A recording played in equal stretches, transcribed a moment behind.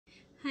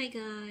Hi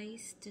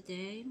guys,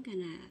 today I'm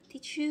gonna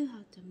teach you how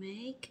to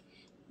make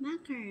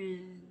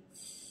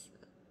macaroons.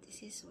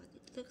 This is what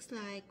it looks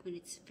like when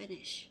it's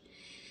finished.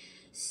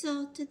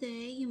 So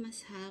today you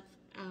must have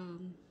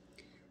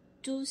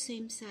two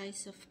same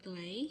size of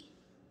clay,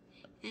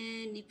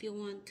 and if you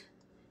want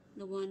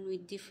the one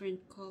with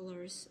different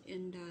colors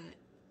in the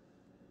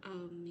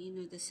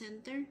the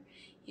center,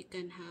 you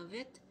can have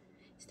it.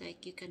 It's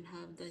like you can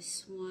have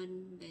this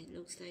one that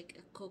looks like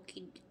a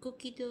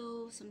cookie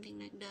dough, something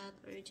like that,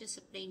 or just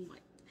a plain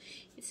white.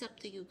 It's up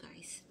to you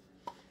guys.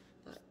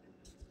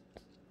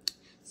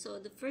 So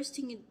the first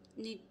thing you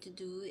need to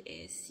do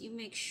is you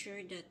make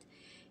sure that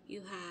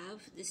you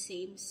have the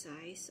same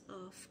size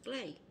of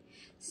clay.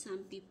 Some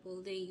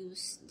people, they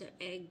use the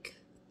egg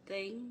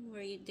thing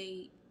where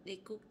they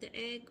cook the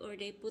egg or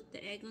they put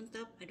the egg on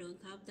top. I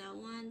don't have that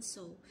one,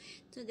 so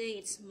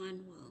today it's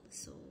manual.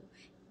 So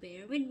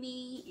bear with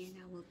me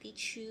and I will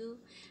teach you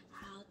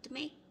how to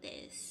make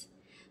this.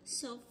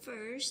 So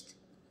first,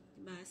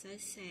 as I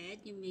said,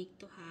 you make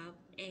to have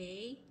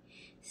a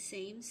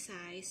same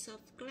size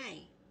of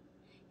clay.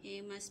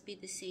 It must be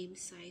the same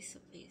size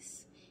of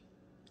this.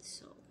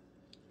 So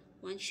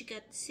once you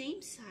got the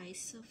same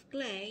size of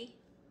clay,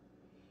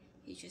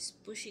 you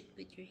just push it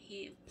with your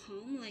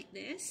palm like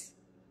this,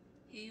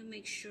 and you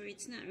make sure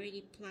it's not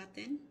really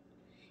flattened,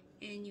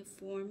 and you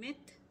form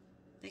it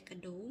like a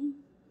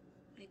dome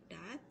like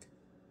that.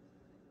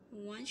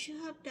 Once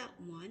you have that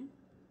one,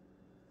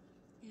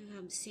 you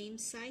have the same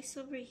size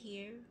over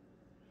here,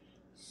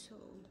 so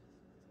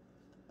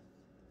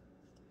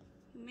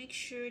make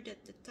sure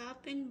that the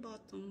top and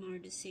bottom are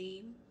the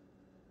same,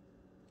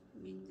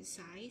 the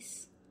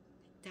size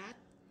like that.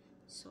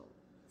 So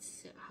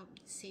let's have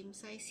the same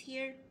size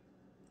here.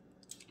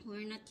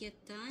 We're not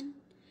yet done.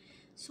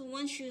 So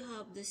once you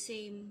have the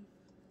same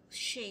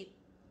shape,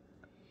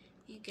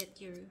 you get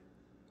your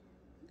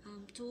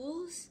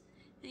tools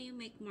and you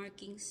make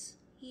markings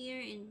here,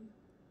 and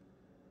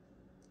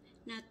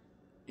not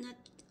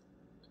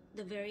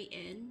the very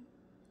end,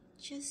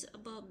 just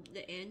above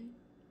the end,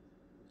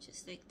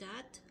 just like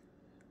that.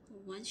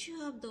 Once you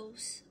have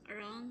those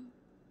around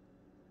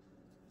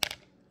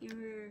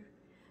your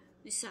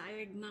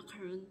desired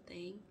macaron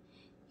thing,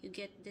 you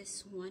get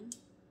this one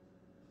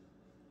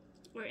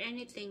or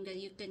anything that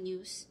you can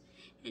use,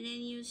 and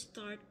then you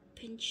start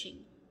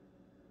pinching.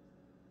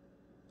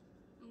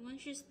 And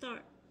once you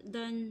start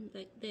done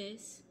like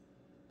this,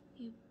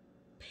 you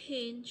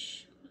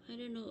pinch, I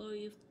don't know, or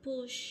you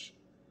push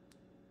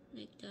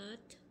like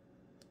that.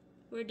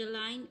 Where the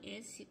line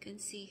is, you can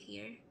see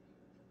here,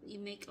 you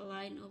make a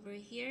line over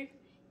here,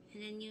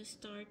 and then you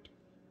start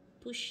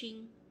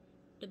pushing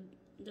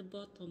the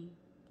bottom.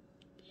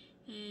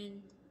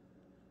 And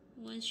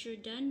once you're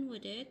done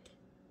with it,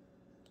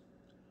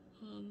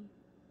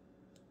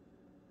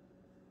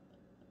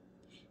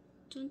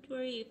 don't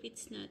worry if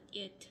it's not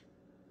yet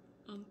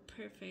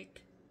perfect,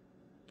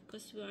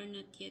 because we are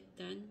not yet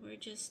done. We're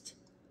just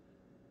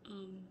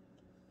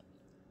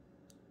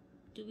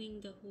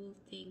doing the whole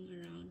thing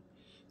around.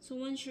 So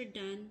once you're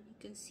done, you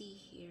can see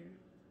here,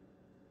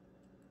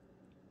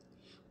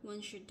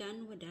 once you're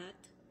done with that,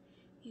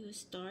 you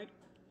start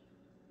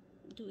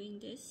doing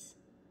this.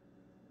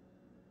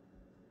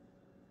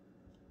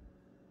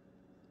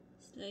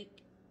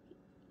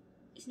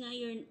 It's not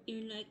you're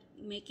like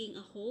making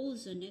a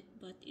holes on it,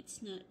 but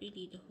it's not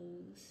really the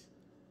holes,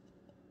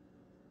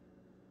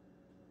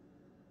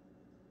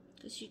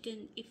 because you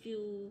can, if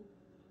you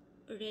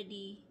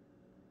already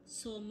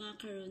saw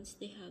macarons,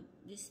 they have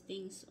these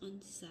things on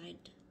the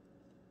side.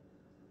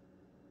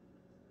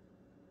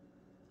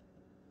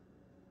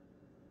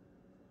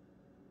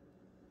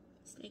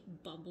 It's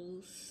like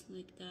bubbles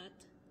like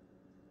that.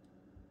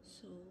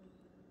 So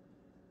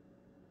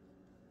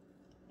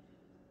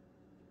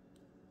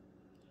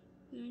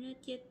we're not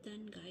yet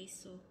done,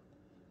 guys. So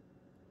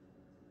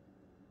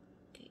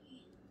okay,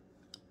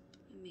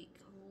 I make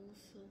holes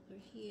over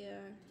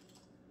here.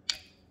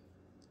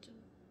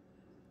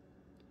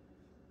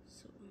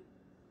 So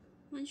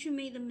once you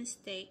made a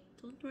mistake,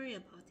 don't worry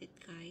about it,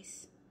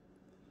 guys.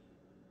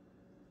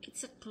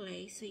 It's a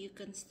clay, so you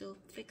can still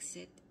fix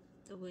it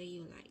the way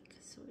you like.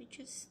 So we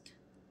just,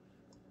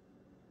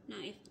 now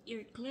if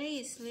your clay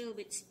is a little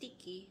bit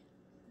sticky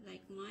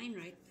like mine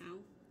right now,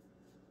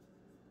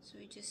 so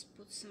you just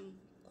put some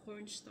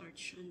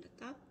cornstarch on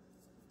the top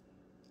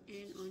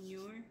and on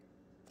your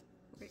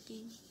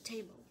working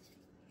table.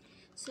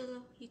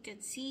 So you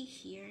can see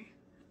here,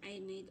 I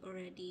made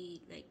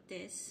already like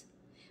this,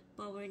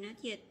 but we're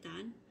not yet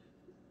done.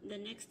 The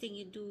next thing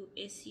you do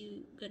is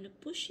you gonna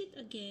push it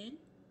again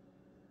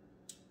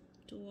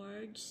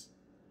towards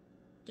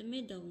the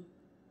middle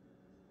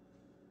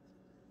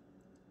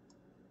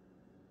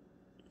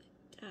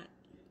like that.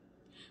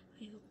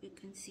 I hope you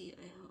can see.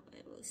 I hope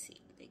I will see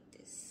it like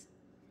this.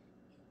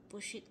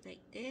 Push it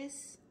like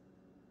this,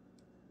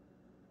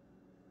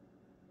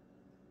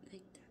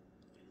 like that.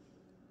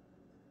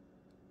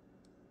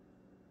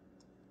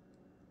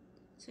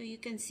 So you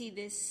can see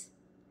this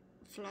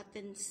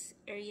flattens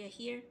area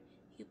here.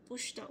 You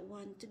push that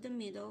one to the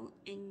middle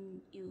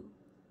and you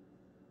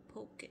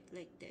poke it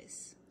like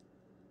this.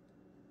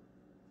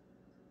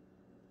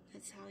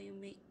 That's how you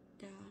make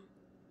the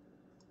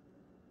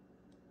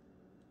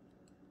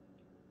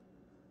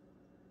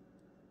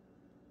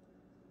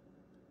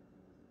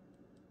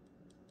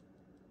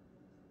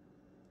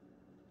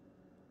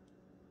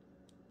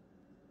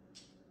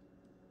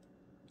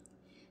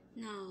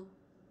now.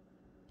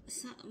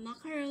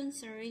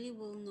 Macaroons are really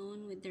well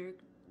known with their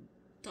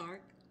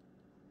dark,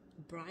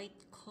 bright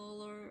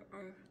color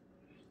or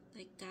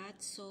like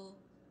that. So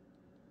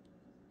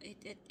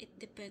it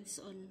depends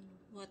on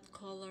what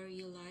color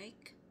you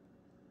like.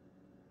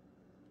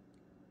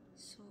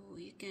 So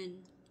you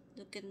can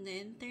look in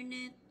the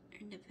internet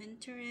and the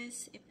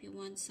Pinterest if you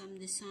want some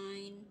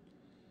design.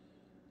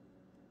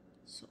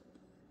 So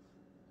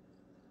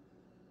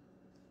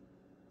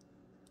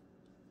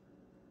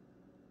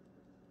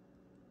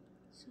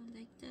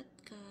like that,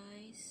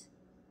 guys.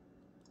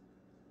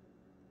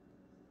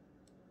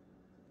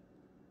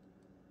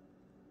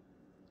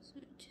 So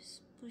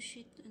just push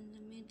it in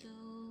the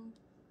middle.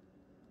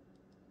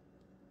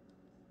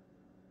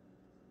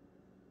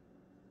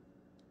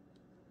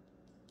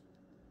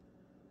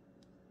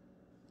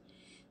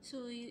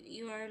 So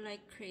you are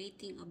like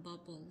creating a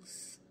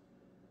bubbles.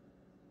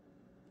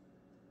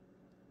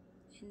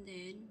 And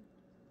then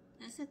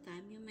that's the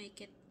time you make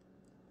it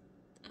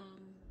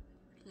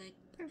like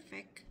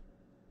perfect.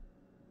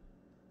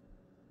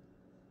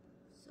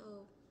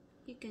 So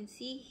you can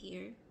see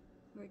here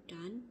we're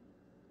done,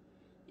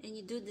 and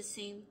you do the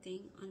same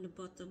thing on the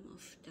bottom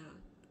of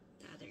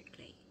the other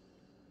clay.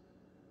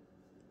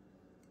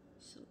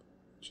 So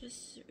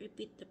just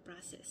repeat the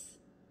process.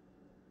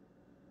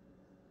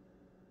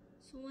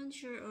 So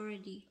once you're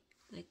already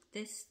like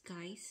this,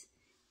 guys,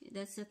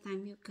 that's the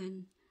time you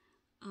can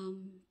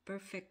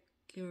perfect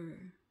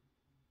your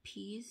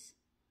peas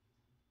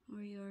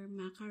or your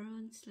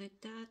macarons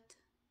like that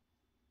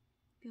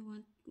if you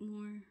want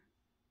more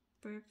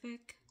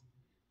perfect.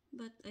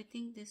 But I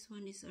think this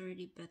one is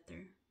already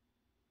better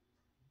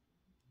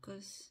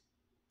because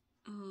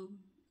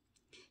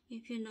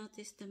if you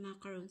notice the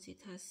macarons,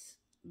 it has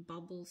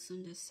bubbles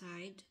on the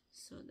side,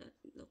 so that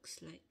looks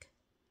like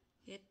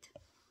it.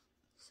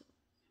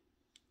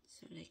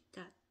 So like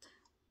that,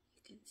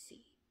 you can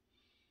see.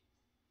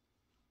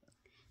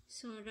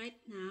 So right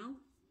now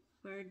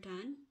we're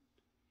done.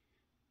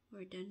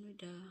 We're done with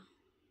the.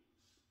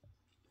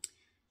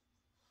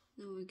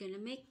 Now we're gonna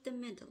make the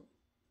middle.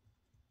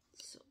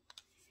 So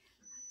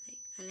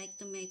I like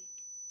to make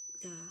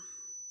the.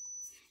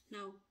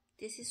 Now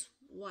this is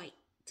white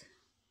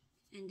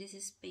and this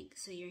is pink.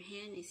 So your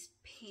hand is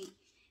pink.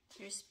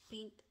 There's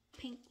pink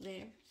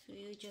there. So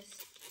you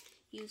just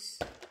use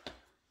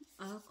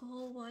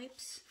alcohol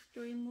wipes to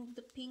remove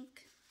the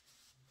pink,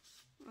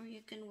 or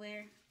you can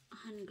wear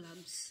hand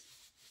gloves,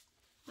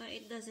 but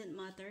it doesn't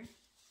matter.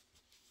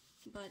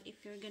 But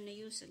if you're gonna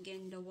use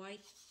again the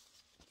white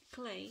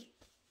clay,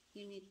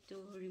 you need to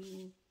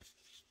remove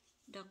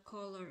the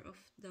color of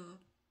the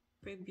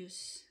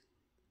previous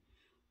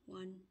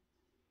one.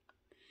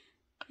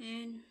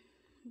 And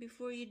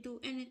before you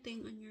do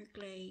anything on your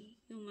clay,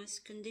 you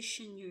must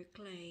condition your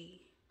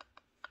clay.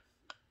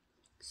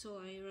 So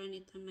I run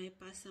it on my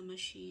pasta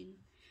machine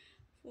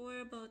for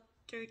about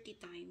 30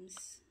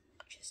 times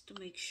just to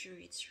make sure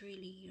it's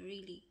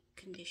really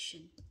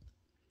conditioned.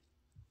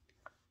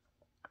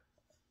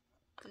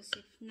 Because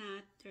if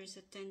not, there's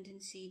a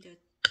tendency that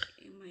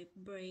it might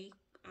break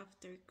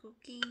after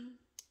cooking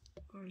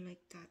or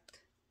like that.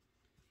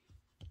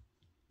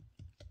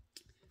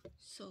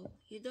 So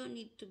you don't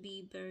need to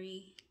be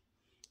very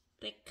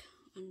thick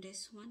on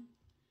this one.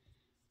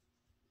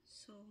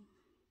 So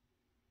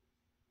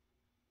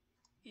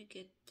you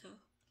get the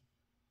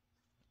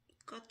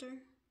cutter,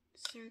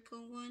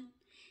 circle one,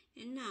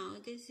 and now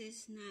this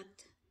is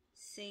not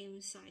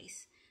same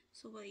size.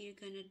 So what you're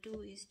gonna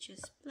do is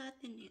just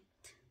flatten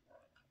it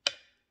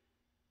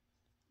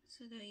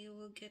so that you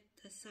will get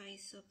the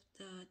size of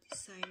the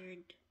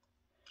desired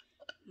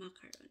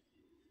macaron.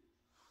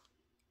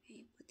 And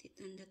you put it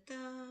on the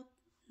top.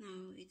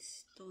 Now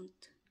it's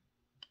don't.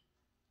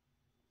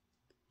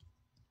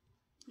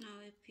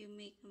 Now if you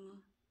make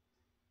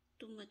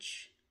too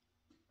much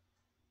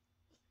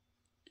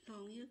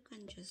long, you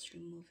can just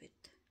remove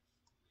it.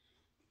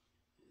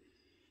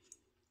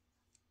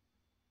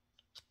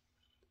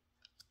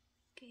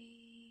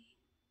 Okay.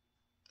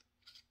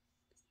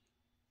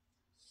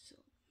 So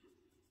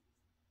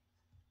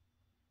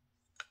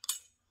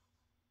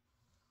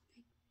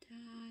like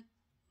that.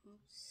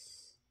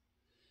 Oops.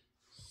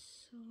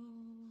 So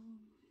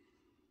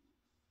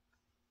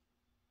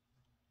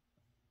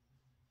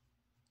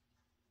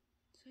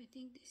I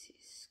think this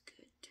is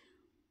good.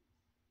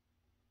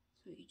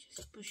 So you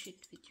just push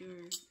it with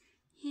your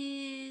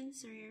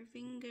hands or your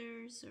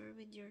fingers or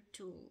with your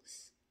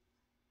tools.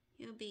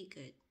 You'll be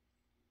good.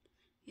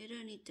 You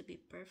don't need to be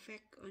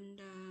perfect on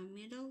the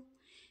middle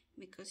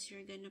because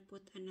you're gonna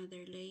put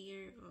another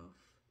layer of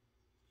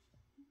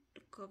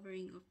the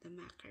covering of the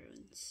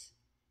macarons.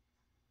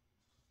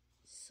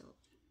 So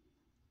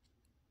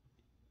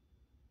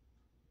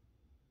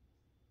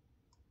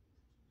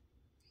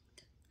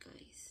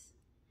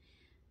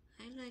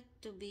like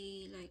to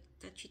be like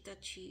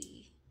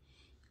touchy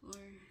or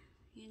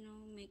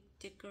make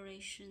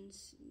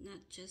decorations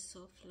not just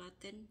so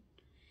flattened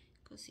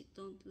because it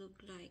don't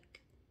look like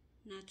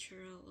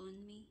natural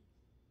on me.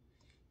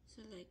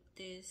 So like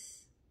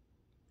this,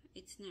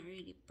 it's not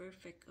really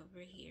perfect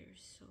over here,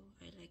 so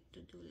I like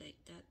to do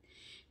like that.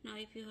 Now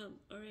if you have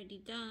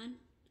already done,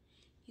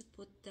 you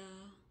put the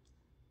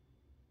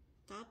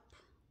top.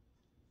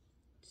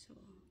 So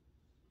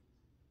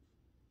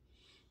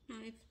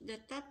now if the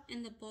top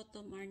and the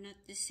bottom are not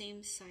the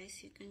same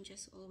size, you can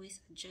just always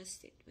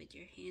adjust it with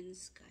your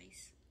hands,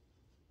 guys,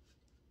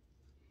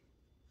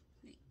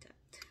 like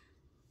that.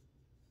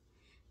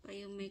 But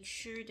you make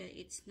sure that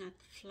it's not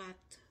flat.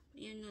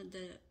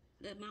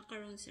 The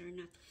macaroons are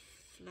not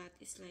flat,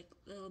 it's like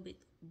a little bit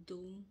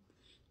dome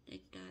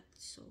like that.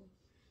 So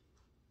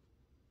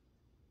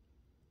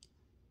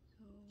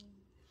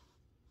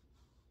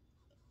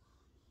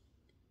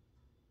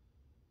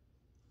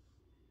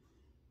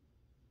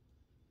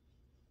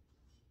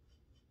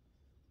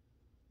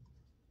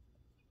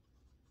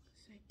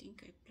I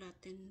think I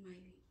flattened my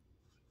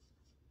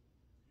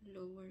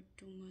lower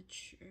too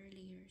much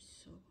earlier,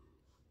 so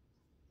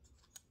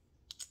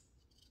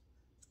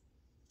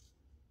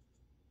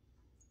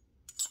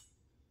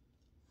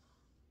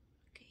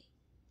okay,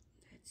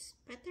 that's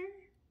better.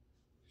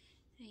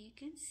 And you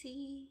can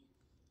see,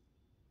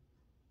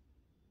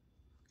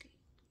 okay,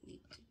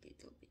 need a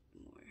little bit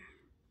more.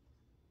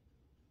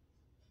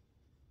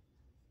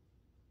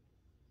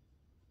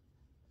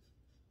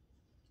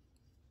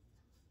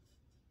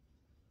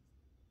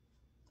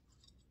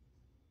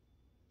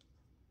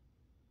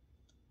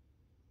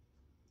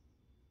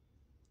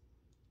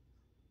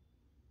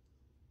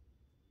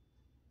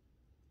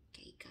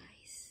 Okay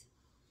guys,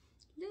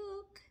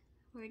 look,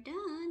 we're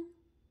done.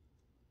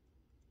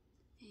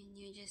 And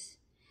you just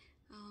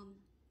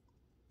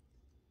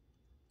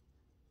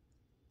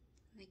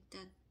like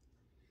that,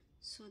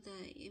 so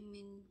that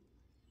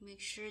make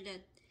sure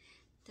that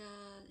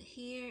the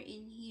hair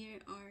in here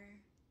are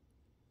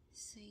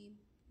same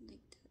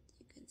like that,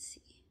 you can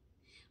see.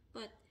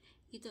 But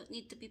you don't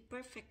need to be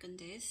perfect on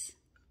this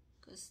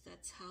because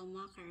that's how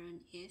macaron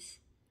is.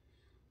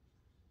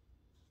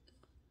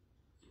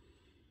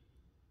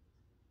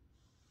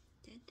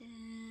 Ta-da!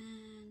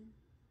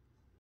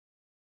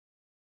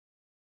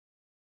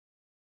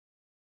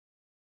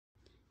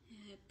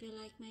 I hope you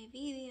like my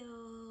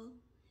video.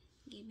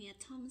 Give me a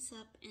thumbs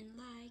up and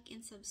like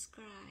and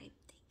subscribe.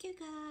 Thank you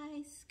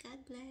guys.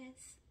 God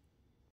bless.